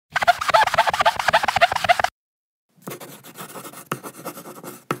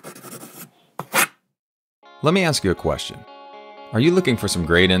Let me ask you a question. Are you looking for some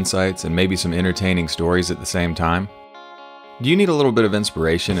great insights and maybe some entertaining stories at the same time? Do you need a little bit of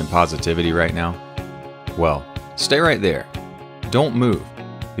inspiration and positivity right now? Well, stay right there. Don't move,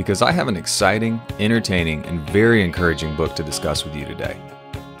 because I have an exciting, entertaining, and very encouraging book to discuss with you today.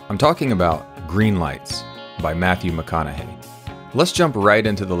 I'm talking about Greenlights by Matthew McConaughey. Let's jump right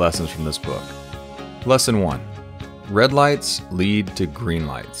into the lessons from this book. Lesson 1. Red lights lead to green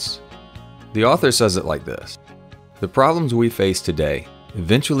lights. The author says it like this: the problems we face today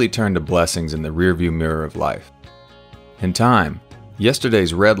eventually turn to blessings in the rearview mirror of life. In time,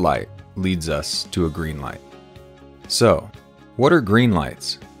 yesterday's red light leads us to a green light. So, what are green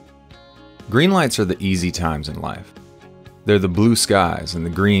lights? Green lights are the easy times in life. They're the blue skies and the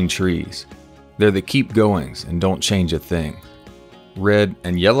green trees. They're the keep goings and don't change a thing. Red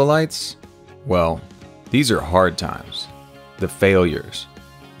and yellow lights? Well, these are hard times. The failures.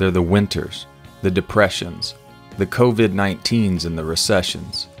 They're the winters, the depressions, the COVID-19s and the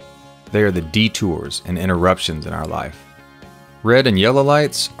recessions. They are the detours and interruptions in our life. Red and yellow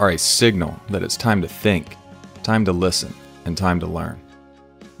lights are a signal that it's time to think, time to listen, and time to learn.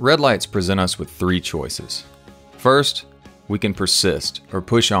 Red lights present us with 3 choices. First, we can persist or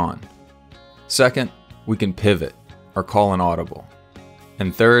push on. Second, we can pivot or call an audible.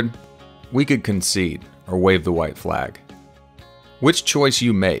 And third, we could concede or wave the white flag. Which choice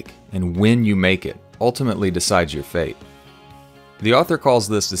you make and when you make it ultimately decides your fate. The author calls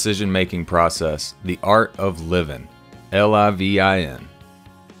this decision-making process the art of living, L-I-V-I-N.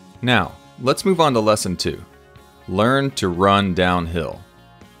 Now, let's move on to lesson 2. Learn to run downhill.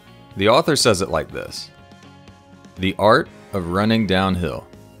 The author says it like this: the art of running downhill.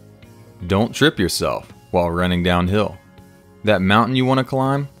 Don't trip yourself while running downhill. That mountain you want to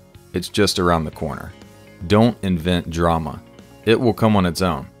climb, it's just around the corner. Don't invent drama. It will come on its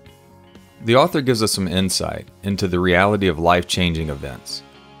own. The author gives us some insight into the reality of life-changing events.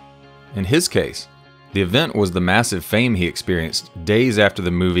 In his case, the event was the massive fame he experienced days after the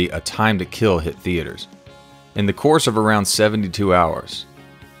movie A Time to Kill hit theaters. In the course of around 72 hours,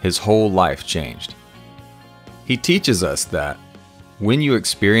 his whole life changed. He teaches us that when you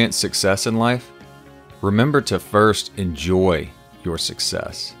experience success in life, remember to first enjoy your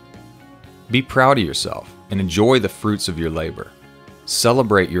success. Be proud of yourself and enjoy the fruits of your labor.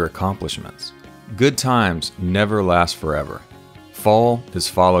 Celebrate your accomplishments. Good times never last forever. Fall is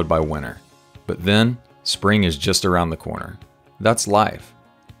followed by winter, but then spring is just around the corner. That's life.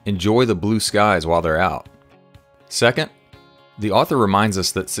 Enjoy the blue skies while they're out. Second, the author reminds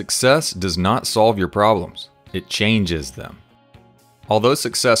us that success does not solve your problems, it changes them. Although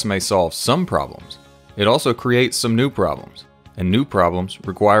success may solve some problems, it also creates some new problems, and new problems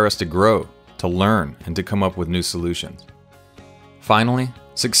require us to grow, to learn, and to come up with new solutions. Finally,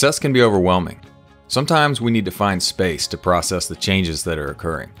 success can be overwhelming. Sometimes we need to find space to process the changes that are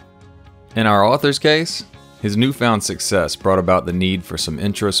occurring. In our author's case, his newfound success brought about the need for some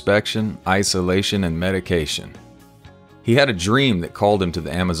introspection, isolation, and medication. He had a dream that called him to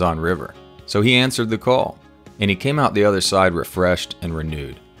the Amazon River, so he answered the call, and he came out the other side refreshed and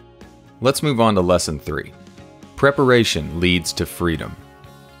renewed. Let's move on to lesson 3. Preparation leads to freedom.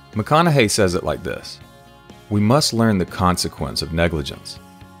 McConaughey says it like this: we must learn the consequence of negligence.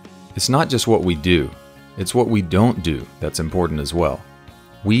 It's not just what we do, it's what we don't do that's important as well.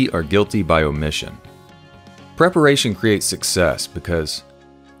 We are guilty by omission. Preparation creates success because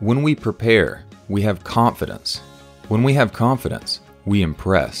when we prepare, we have confidence. When we have confidence, we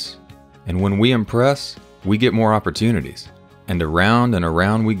impress. And when we impress, we get more opportunities. And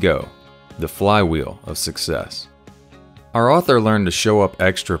around we go, the flywheel of success. Our author learned to show up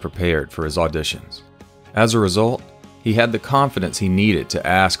extra prepared for his auditions. As a result, he had the confidence he needed to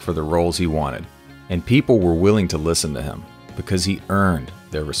ask for the roles he wanted, and people were willing to listen to him because he earned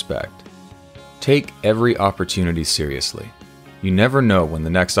their respect. Take every opportunity seriously. You never know when the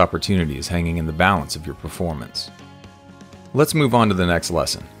next opportunity is hanging in the balance of your performance. Let's move on to the next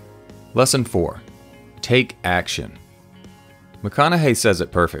lesson. Lesson 4. Take action. McConaughey says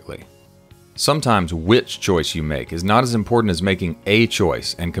it perfectly. Sometimes which choice you make is not as important as making a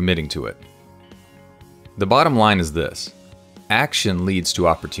choice and committing to it. The bottom line is this: action leads to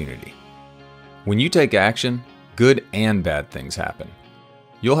opportunity. When you take action, good and bad things happen.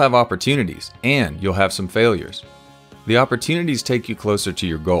 You'll have opportunities and you'll have some failures. The opportunities take you closer to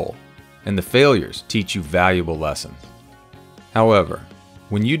your goal, and the failures teach you valuable lessons. However,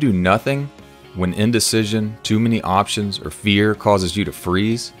 when you do nothing, when indecision, too many options, or fear causes you to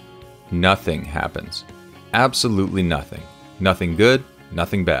freeze, nothing happens. Absolutely nothing. Nothing good,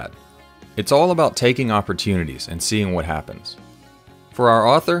 nothing bad. It's all about taking opportunities and seeing what happens. For our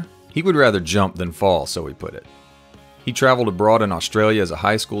author, He would rather jump than fall, so he put it. He traveled abroad in Australia as a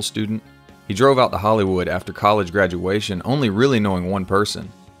high school student. He drove out to Hollywood after college graduation, only really knowing one person.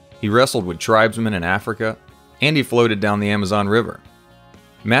 He wrestled with tribesmen in Africa, and he floated down the Amazon River.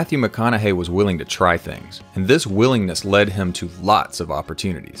 Matthew McConaughey was willing to try things, and this willingness led him to lots of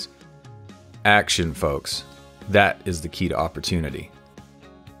opportunities. Action, folks. That is the key to opportunity.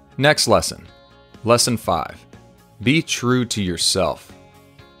 Next lesson. Lesson 5. Be true to yourself.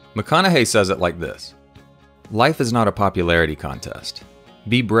 McConaughey says it like this. Life is not a popularity contest.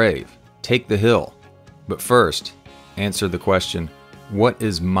 Be brave. Take the hill. But first, answer the question, what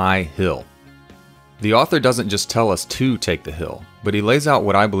is my hill? The author doesn't just tell us to take the hill, but he lays out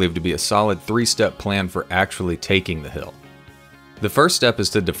what I believe to be a solid 3-step plan for actually taking the hill. The first step is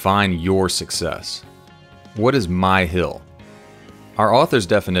to define your success. What is my hill? Our author's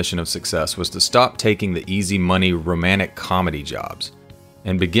definition of success was to stop taking the easy money romantic comedy jobs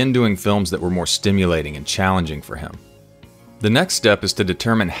and begin doing films that were more stimulating and challenging for him. The next step is to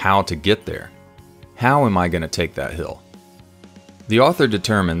determine how to get there. How am I going to take that hill? The author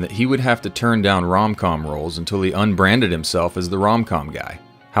determined that he would have to turn down rom-com roles until he unbranded himself as the rom-com guy,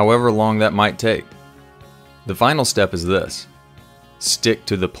 however long that might take. The final step is this: stick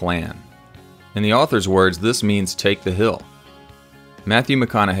to the plan. In the author's words, this means take the hill. Matthew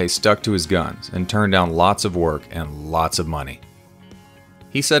McConaughey stuck to his guns and turned down lots of work and lots of money.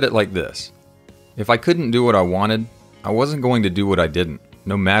 He said it like this: if I couldn't do what I wanted, I wasn't going to do what I didn't,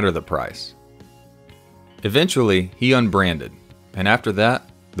 no matter the price. Eventually, he unbranded, and after that,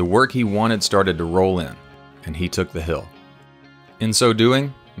 the work he wanted started to roll in, and he took the hill. In so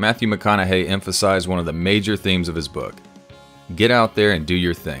doing, Matthew McConaughey emphasized one of the major themes of his book. Get out there and do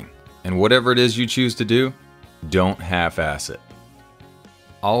your thing, and whatever it is you choose to do, don't half-ass it.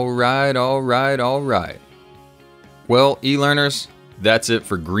 Alright. Well, e-learners, that's it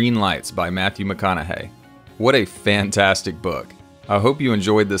for Greenlights by Matthew McConaughey. What a fantastic book. I hope you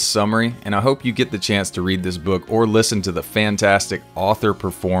enjoyed this summary, and I hope you get the chance to read this book or listen to the fantastic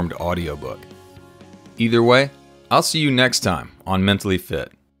author-performed audiobook. Either way, I'll see you next time on Mentally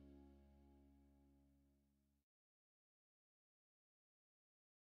Fit.